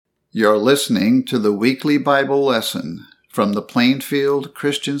You're listening to the weekly Bible lesson from the Plainfield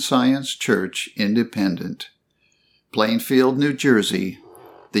Christian Science Church Independent, Plainfield, New Jersey,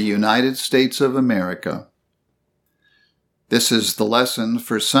 the United States of America. This is the lesson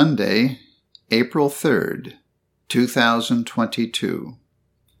for Sunday, April 3rd, 2022.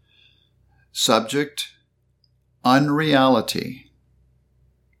 Subject: Unreality.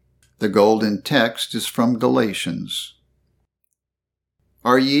 The golden text is from Galatians.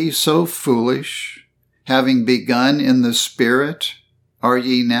 Are ye so foolish? Having begun in the Spirit, are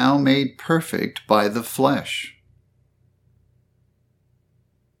ye now made perfect by the flesh?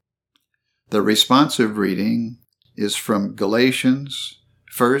 The responsive reading is from Galatians,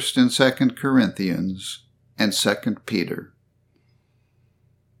 1st and 2nd Corinthians, and 2nd Peter.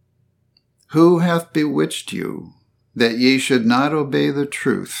 Who hath bewitched you, that ye should not obey the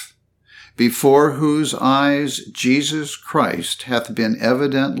truth, before whose eyes Jesus Christ hath been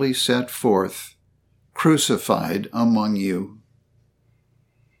evidently set forth, crucified among you?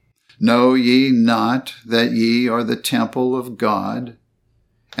 Know ye not that ye are the temple of God,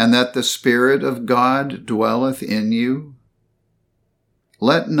 and that the Spirit of God dwelleth in you?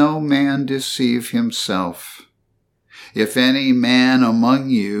 Let no man deceive himself. If any man among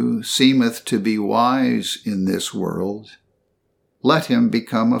you seemeth to be wise in this world, let him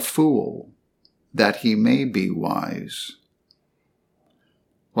become a fool, that he may be wise.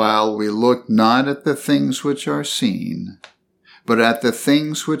 While we look not at the things which are seen, but at the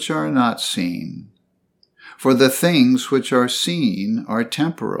things which are not seen. For the things which are seen are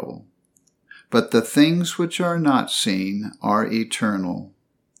temporal, but the things which are not seen are eternal.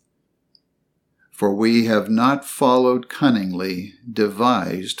 For we have not followed cunningly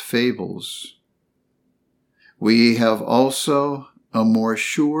devised fables. We have also a more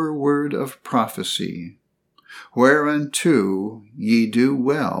sure word of prophecy, whereunto ye do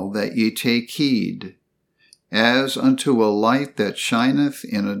well that ye take heed, as unto a light that shineth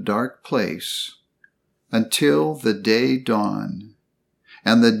in a dark place, until the day dawn,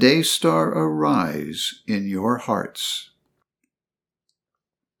 and the day star arise in your hearts.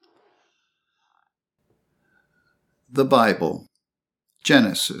 The Bible,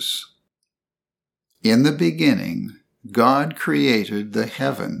 Genesis. In the beginning, God created the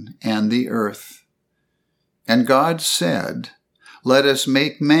heaven and the earth. And God said, Let us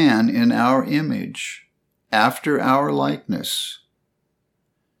make man in our image, after our likeness.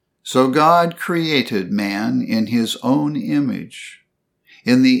 So God created man in his own image.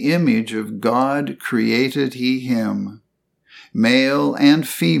 In the image of God created he him. Male and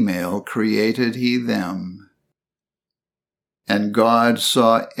female created he them. And God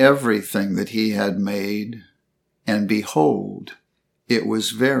saw everything that he had made, and behold, it was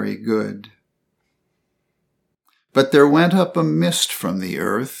very good. But there went up a mist from the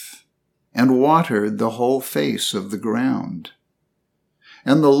earth, and watered the whole face of the ground.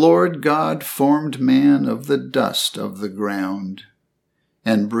 And the Lord God formed man of the dust of the ground,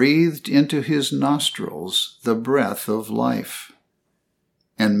 and breathed into his nostrils the breath of life.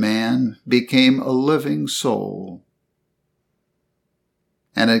 And man became a living soul.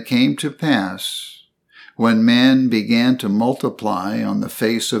 And it came to pass, when men began to multiply on the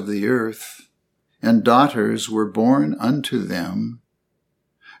face of the earth, and daughters were born unto them,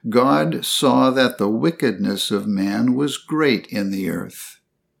 God saw that the wickedness of man was great in the earth,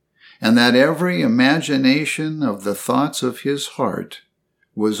 and that every imagination of the thoughts of his heart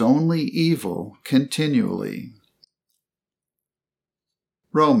was only evil continually.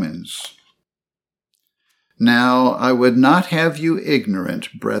 Romans. Now I would not have you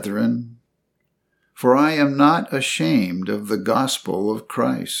ignorant, brethren, for I am not ashamed of the gospel of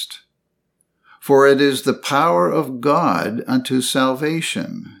Christ. For it is the power of God unto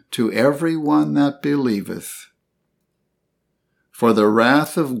salvation to every one that believeth. For the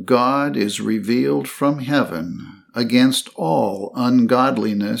wrath of God is revealed from heaven against all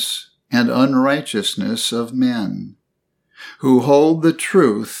ungodliness and unrighteousness of men, who hold the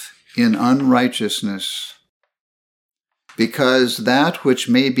truth in unrighteousness, because that which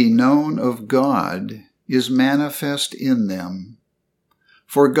may be known of God is manifest in them,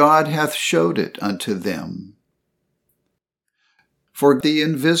 for God hath showed it unto them. For the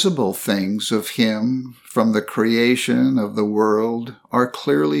invisible things of him from the creation of the world are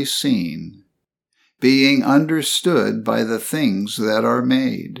clearly seen, being understood by the things that are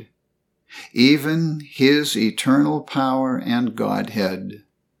made, even his eternal power and Godhead,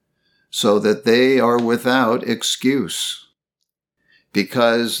 so that they are without excuse,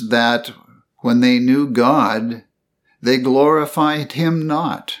 because that when they knew God, they glorified him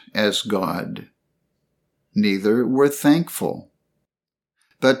not as God, neither were thankful,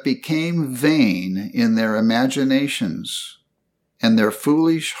 but became vain in their imaginations, and their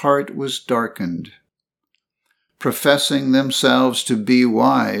foolish heart was darkened. Professing themselves to be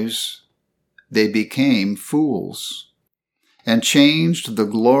wise, they became fools, and changed the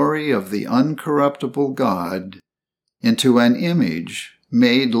glory of the uncorruptible God into an image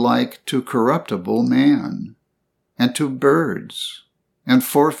made like to corruptible man, and to birds, and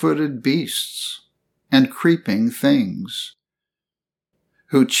four-footed beasts, and creeping things,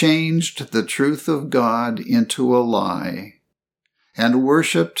 who changed the truth of God into a lie, and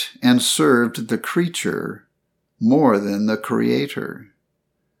worshipped and served the creature more than the Creator,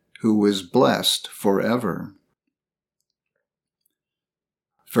 who is blessed forever.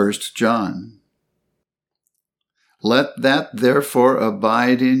 1 John. Let that therefore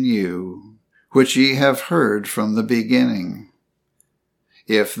abide in you, which ye have heard from the beginning.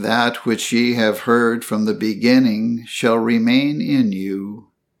 If that which ye have heard from the beginning shall remain in you,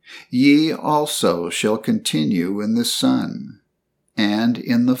 ye also shall continue in the Son, and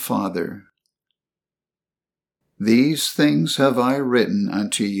in the Father. These things have I written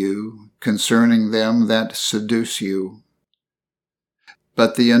unto you concerning them that seduce you.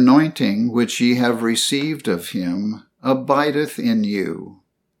 But the anointing which ye have received of him abideth in you,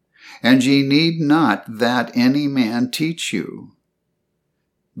 and ye need not that any man teach you.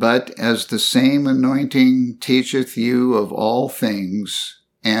 But as the same anointing teacheth you of all things,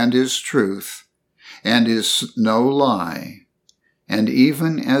 and is truth, and is no lie, and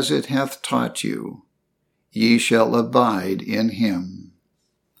even as it hath taught you, ye shall abide in him.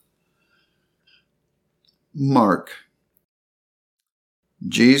 Mark.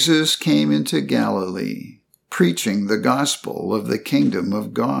 Jesus came into Galilee, preaching the gospel of the kingdom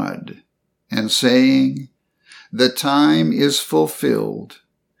of God, and saying, The time is fulfilled,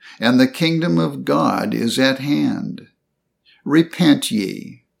 and the kingdom of God is at hand. Repent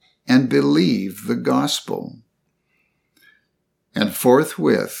ye, and believe the gospel. And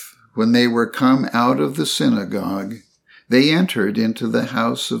forthwith, when they were come out of the synagogue, they entered into the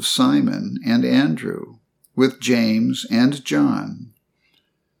house of Simon and Andrew, with James and John.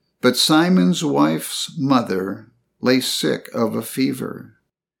 But Simon's wife's mother lay sick of a fever,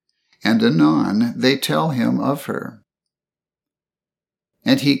 and anon they tell him of her.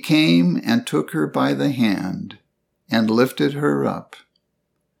 And he came and took her by the hand, and lifted her up.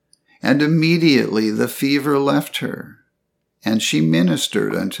 And immediately the fever left her, and she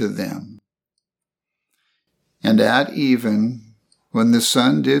ministered unto them. And at even, when the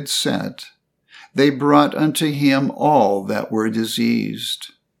sun did set, they brought unto him all that were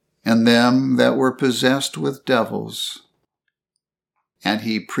diseased, and them that were possessed with devils. And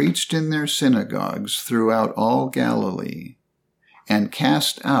he preached in their synagogues throughout all Galilee, and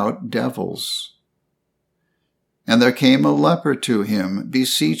cast out devils. And there came a leper to him,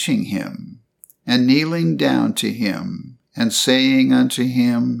 beseeching him, and kneeling down to him, and saying unto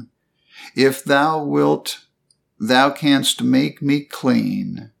him, If thou wilt, thou canst make me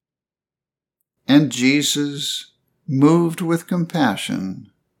clean. And Jesus, moved with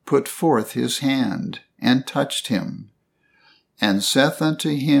compassion, put forth his hand, and touched him, and saith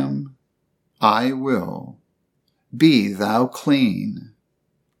unto him, I will, be thou clean.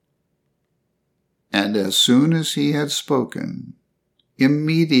 And as soon as he had spoken,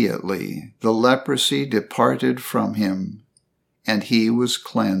 immediately the leprosy departed from him, and he was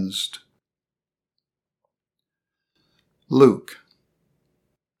cleansed. Luke.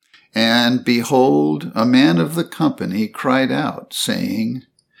 And behold, a man of the company cried out, saying,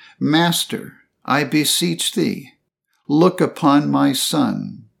 Master, I beseech thee, look upon my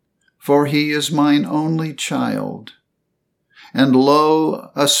son, for he is mine only child. And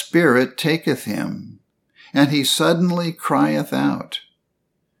lo, a spirit taketh him, and he suddenly crieth out.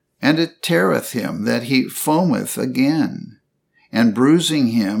 And it teareth him that he foameth again, and bruising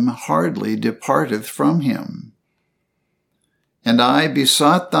him hardly departeth from him. And I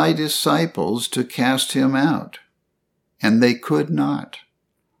besought thy disciples to cast him out, and they could not.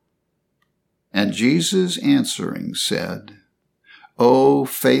 And Jesus answering said, O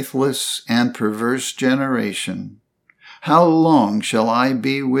faithless and perverse generation, how long shall I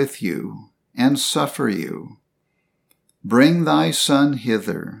be with you, and suffer you? Bring thy son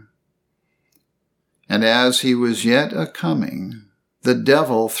hither. And as he was yet a-coming, the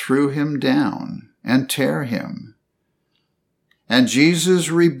devil threw him down, and tare him. And Jesus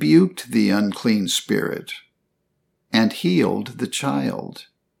rebuked the unclean spirit, and healed the child,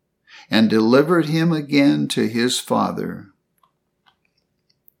 and delivered him again to his father.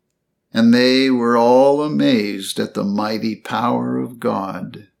 And they were all amazed at the mighty power of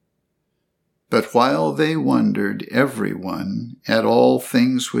God. But while they wondered every one at all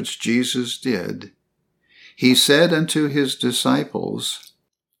things which Jesus did, he said unto his disciples,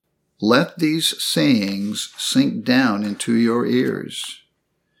 Let these sayings sink down into your ears.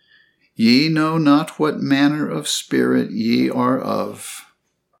 Ye know not what manner of spirit ye are of.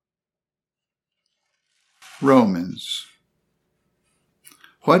 Romans.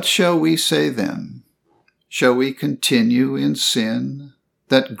 What shall we say then? Shall we continue in sin,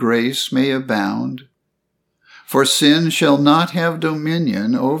 that grace may abound? For sin shall not have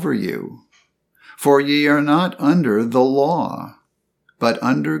dominion over you. For ye are not under the law, but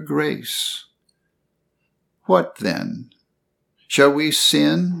under grace. What then? Shall we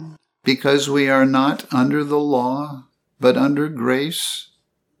sin because we are not under the law, but under grace?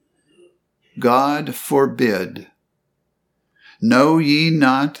 God forbid. Know ye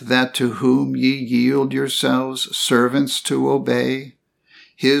not that to whom ye yield yourselves servants to obey,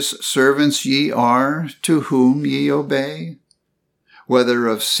 his servants ye are to whom ye obey, whether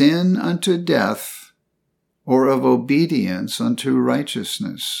of sin unto death, or of obedience unto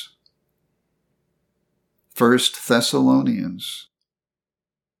righteousness? 1 Thessalonians.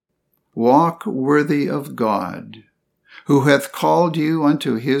 Walk worthy of God, who hath called you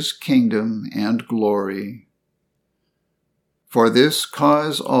unto his kingdom and glory. For this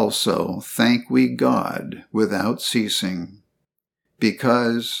cause also thank we God without ceasing,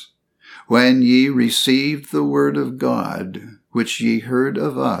 because, when ye received the word of God, which ye heard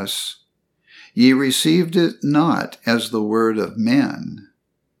of us, ye received it not as the word of men,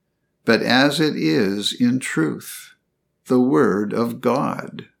 but as it is in truth, the word of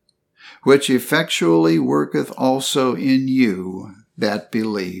God, which effectually worketh also in you that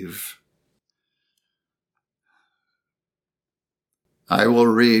believe. I will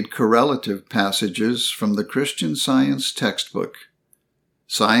read correlative passages from the Christian Science textbook,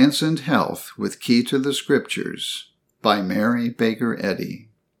 Science and Health with Key to the Scriptures, by Mary Baker Eddy.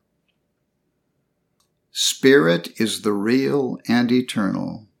 Spirit is the real and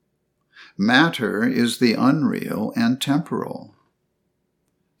eternal. Matter is the unreal and temporal.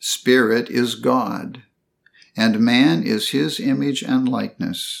 Spirit is God, and man is his image and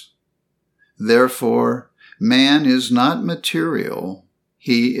likeness. Therefore, man is not material,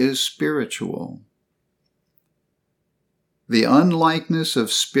 he is spiritual. The unlikeness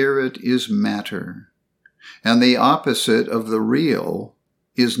of spirit is matter, and the opposite of the real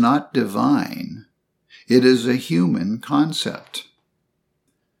is not divine, it is a human concept.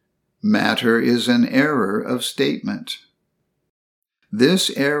 Matter is an error of statement. This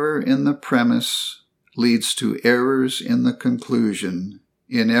error in the premise leads to errors in the conclusion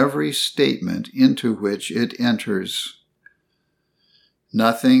in every statement into which it enters.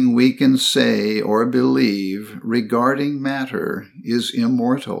 Nothing we can say or believe regarding matter is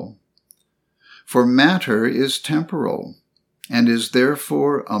immortal, for matter is temporal and is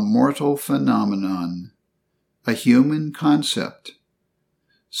therefore a mortal phenomenon, a human concept,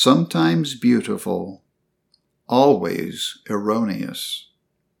 sometimes beautiful, always erroneous.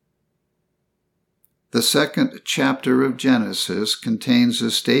 The second chapter of Genesis contains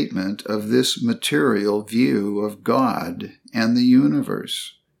a statement of this material view of God and the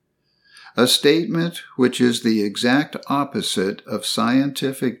universe, a statement which is the exact opposite of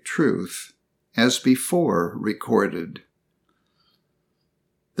scientific truth as before recorded.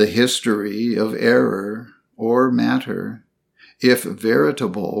 The history of error or matter, if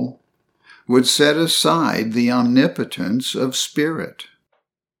veritable, would set aside the omnipotence of spirit.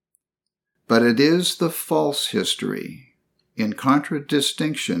 But it is the false history, in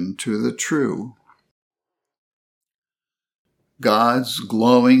contradistinction to the true. God's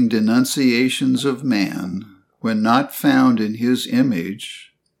glowing denunciations of man, when not found in his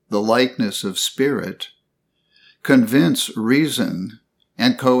image, the likeness of spirit, convince reason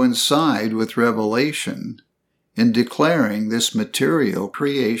and coincide with revelation in declaring this material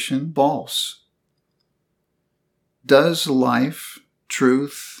creation false. Does life,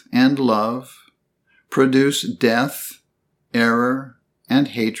 truth, and love produce death, error, and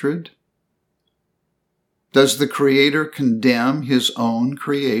hatred? Does the Creator condemn his own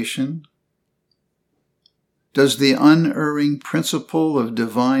creation? Does the unerring principle of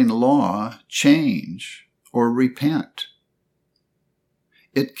divine law change or repent?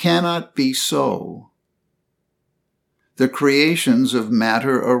 It cannot be so. The creations of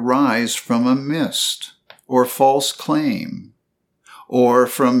matter arise from a mist or false claim, or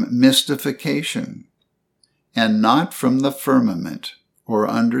from mystification, and not from the firmament or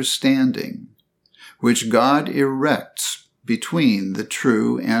understanding, which God erects between the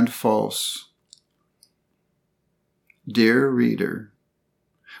true and false. Dear reader,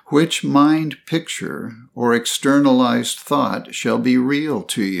 which mind picture or externalized thought shall be real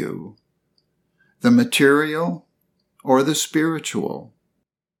to you, the material or the spiritual?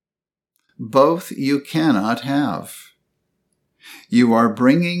 Both you cannot have. You are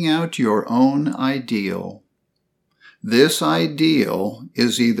bringing out your own ideal. This ideal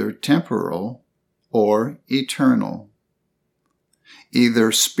is either temporal or eternal.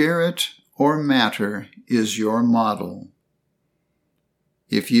 Either spirit or matter is your model.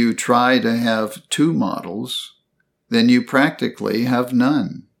 If you try to have two models, then you practically have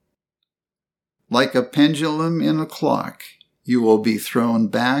none. Like a pendulum in a clock, you will be thrown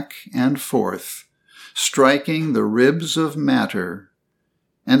back and forth, striking the ribs of matter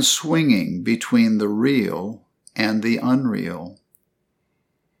and swinging between the real and the unreal.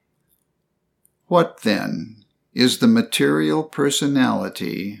 What, then, is the material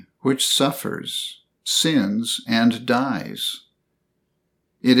personality which suffers, sins, and dies?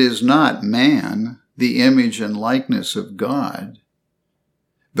 It is not man, the image and likeness of God,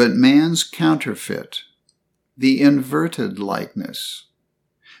 but man's counterfeit, the inverted likeness,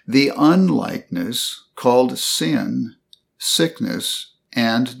 the unlikeness called sin, sickness,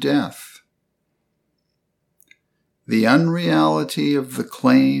 and death. The unreality of the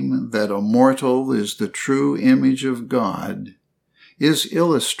claim that a mortal is the true image of God is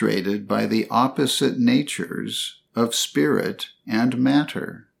illustrated by the opposite natures of spirit and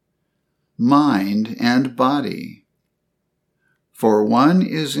matter, mind and body. For one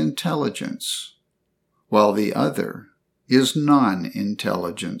is intelligence, while the other is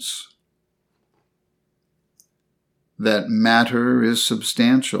non-intelligence. That matter is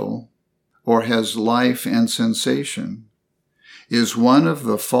substantial, or has life and sensation, is one of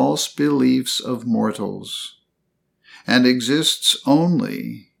the false beliefs of mortals, and exists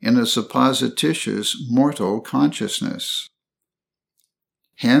only in a supposititious mortal consciousness.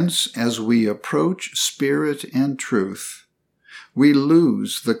 Hence, as we approach spirit and truth, we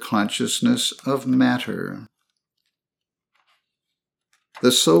lose the consciousness of matter.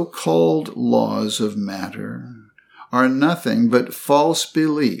 The so-called laws of matter are nothing but false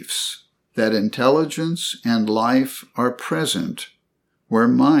beliefs that intelligence and life are present where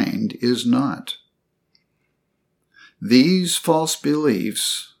mind is not. These false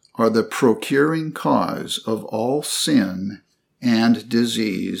beliefs are the procuring cause of all sin and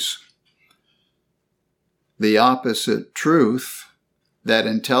disease. The opposite truth, that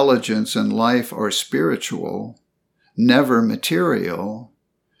intelligence and life are spiritual, never material,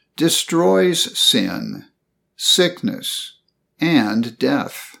 destroys sin, sickness, and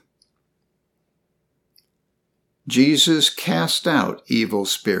death. Jesus cast out evil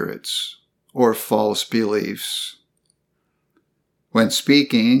spirits, or false beliefs. When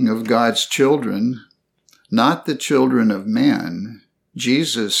speaking of God's children, not the children of men,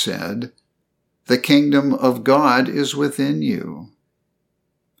 Jesus said, "The kingdom of God is within you."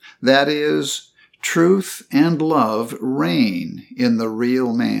 That is, truth and love reign in the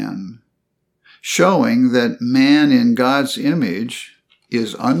real man, showing that man in God's image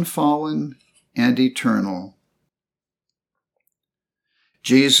is unfallen and eternal.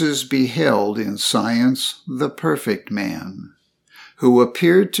 Jesus beheld in science the perfect man, who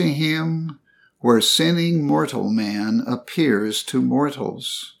appeared to him where sinning mortal man appears to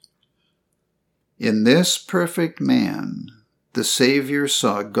mortals. In this perfect man, the Savior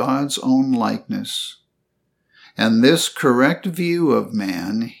saw God's own likeness, and this correct view of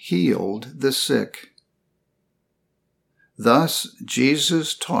man healed the sick. Thus,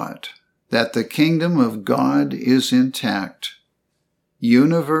 Jesus taught that the kingdom of God is intact,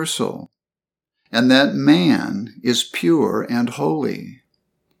 universal, and that man is pure and holy.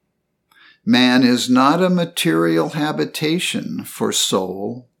 Man is not a material habitation for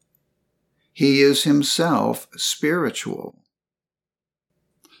soul. He is himself spiritual.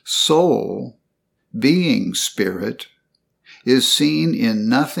 Soul, being spirit, is seen in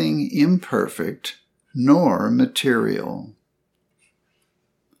nothing imperfect nor material.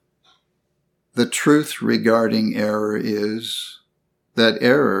 The truth regarding error is that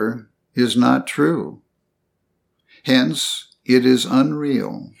error is not true. Hence, it is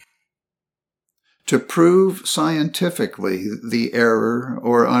unreal. To prove scientifically the error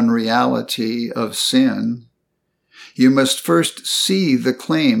or unreality of sin, you must first see the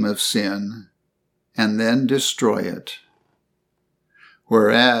claim of sin and then destroy it.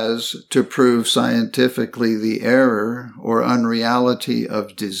 Whereas, to prove scientifically the error or unreality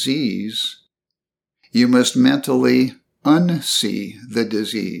of disease, you must mentally unsee the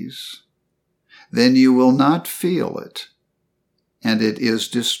disease. Then you will not feel it, and it is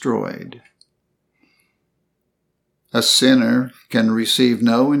destroyed. A sinner can receive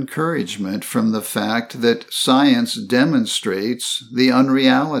no encouragement from the fact that science demonstrates the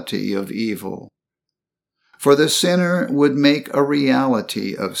unreality of evil. For the sinner would make a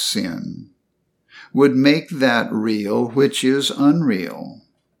reality of sin, would make that real which is unreal,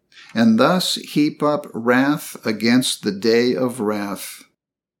 and thus heap up wrath against the day of wrath.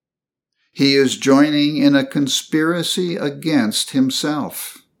 He is joining in a conspiracy against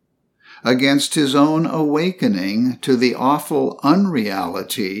himself, against his own awakening to the awful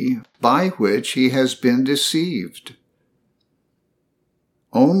unreality by which he has been deceived.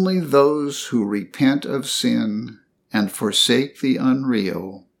 Only those who repent of sin and forsake the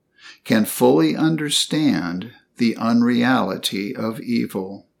unreal can fully understand the unreality of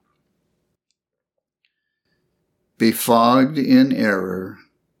evil. Befogged in error,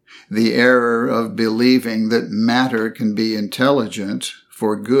 the error of believing that matter can be intelligent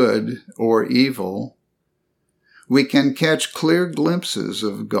for good or evil, we can catch clear glimpses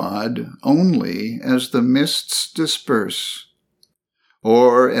of God only as the mists disperse,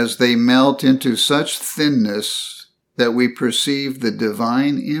 or as they melt into such thinness that we perceive the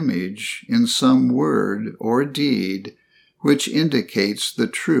divine image in some word or deed which indicates the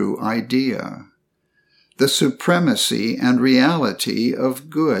true idea, the supremacy and reality of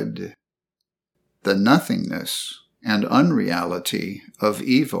good, the nothingness and unreality of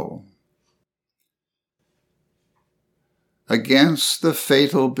evil. Against the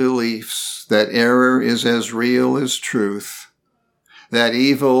fatal beliefs that error is as real as truth, that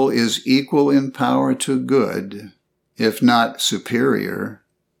evil is equal in power to good, if not superior,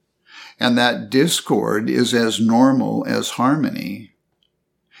 and that discord is as normal as harmony,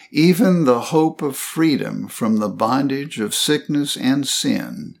 even the hope of freedom from the bondage of sickness and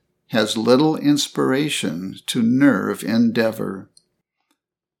sin has little inspiration to nerve endeavor.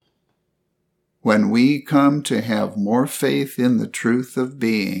 When we come to have more faith in the truth of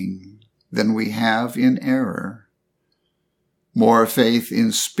being than we have in error, more faith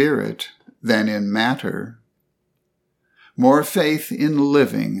in spirit than in matter, more faith in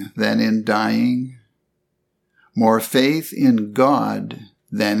living than in dying, more faith in God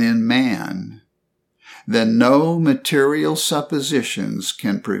than in man, then no material suppositions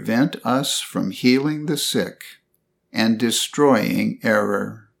can prevent us from healing the sick and destroying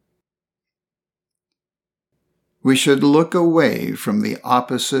error. We should look away from the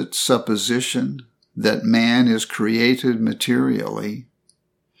opposite supposition that man is created materially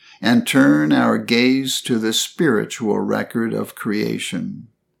and turn our gaze to the spiritual record of creation,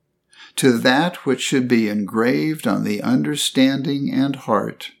 to that which should be engraved on the understanding and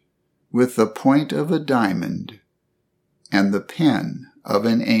heart with the point of a diamond and the pen of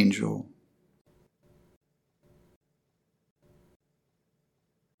an angel.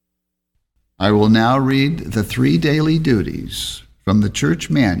 I will now read the 3 daily duties from the Church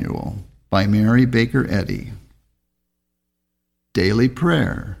Manual by Mary Baker Eddy. Daily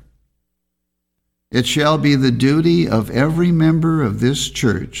Prayer. It shall be the duty of every member of this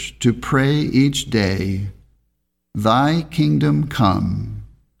church to pray each day, Thy kingdom come.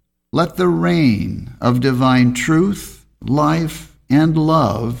 Let the reign of divine truth, life, and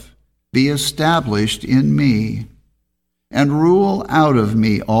love be established in me, and rule out of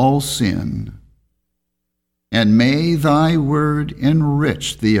me all sin. And may thy word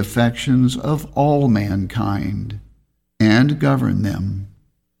enrich the affections of all mankind, and govern them.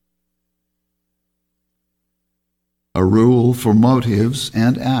 A rule for motives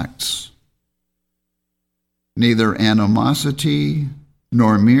and acts. Neither animosity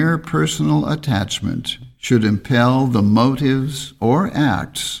nor mere personal attachment should impel the motives or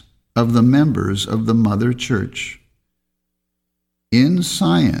acts of the members of the Mother Church. In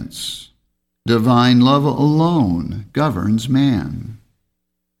science, divine love alone governs man,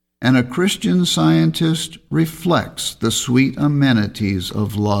 and a Christian scientist reflects the sweet amenities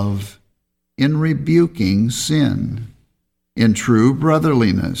of love in rebuking sin, in true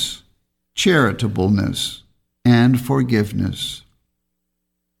brotherliness, charitableness, and forgiveness.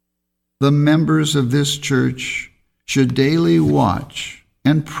 The members of this church should daily watch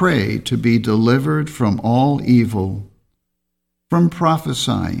and pray to be delivered from all evil, from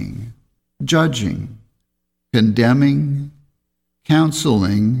prophesying, judging, condemning,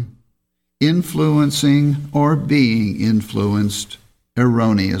 counseling, influencing, or being influenced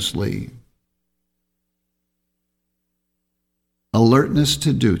erroneously. Alertness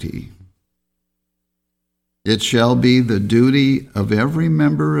to duty. It shall be the duty of every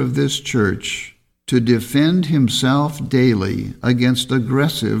member of this church to defend himself daily against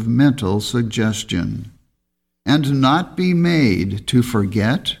aggressive mental suggestion, and not be made to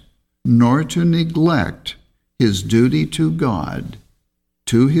forget nor to neglect his duty to God,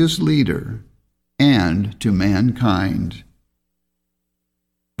 to his leader, and to mankind.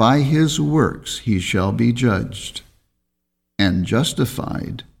 By his works he shall be judged, and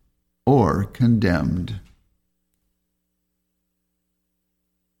justified or condemned.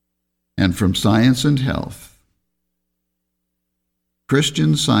 And from Science and Health,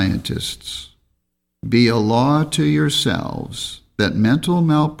 Christian Scientists, be a law to yourselves that mental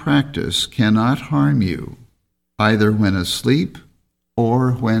malpractice cannot harm you, either when asleep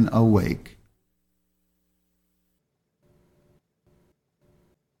or when awake.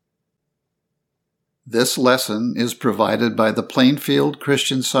 This lesson is provided by the Plainfield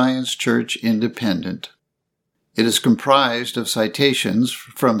Christian Science Church Independent. It is comprised of citations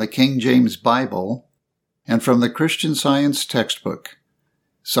from the King James Bible and from the Christian Science textbook,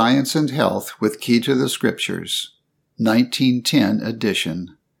 Science and Health with Key to the Scriptures, 1910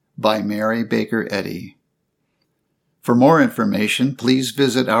 edition, by Mary Baker Eddy. For more information, please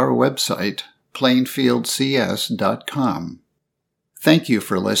visit our website, plainfieldcs.com. Thank you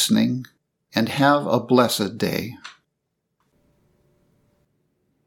for listening, and have a blessed day.